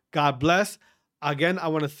 God bless. Again, I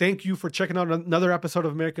want to thank you for checking out another episode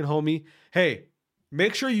of American Homie. Hey,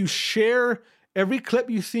 make sure you share every clip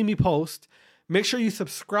you see me post. Make sure you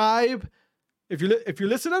subscribe. If you're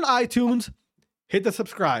listening on iTunes, hit the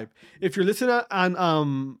subscribe. If you're listening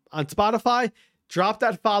on Spotify, drop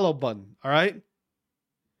that follow button. All right.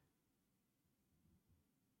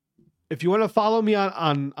 If you want to follow me on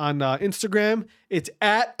Instagram, it's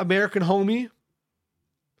at American Homie.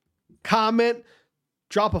 Comment,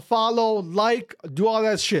 drop a follow, like, do all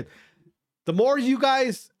that shit. The more you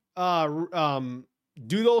guys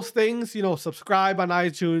do those things, subscribe on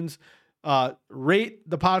iTunes, rate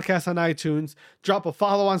the podcast on iTunes, drop a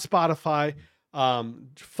follow on Spotify,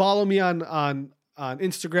 follow me on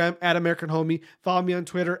Instagram at American Homie, follow me on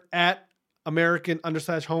Twitter at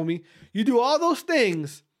American_homie. You do all those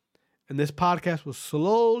things, and this podcast will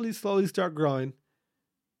slowly start growing.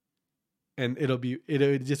 And it'll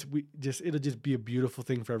just be a beautiful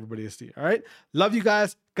thing for everybody to see. All right. Love you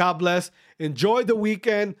guys. God bless. Enjoy the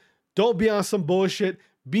weekend. Don't be on some bullshit.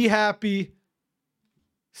 Be happy.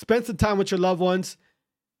 Spend some time with your loved ones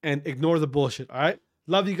and ignore the bullshit. All right.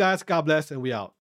 Love you guys. God bless. And we out.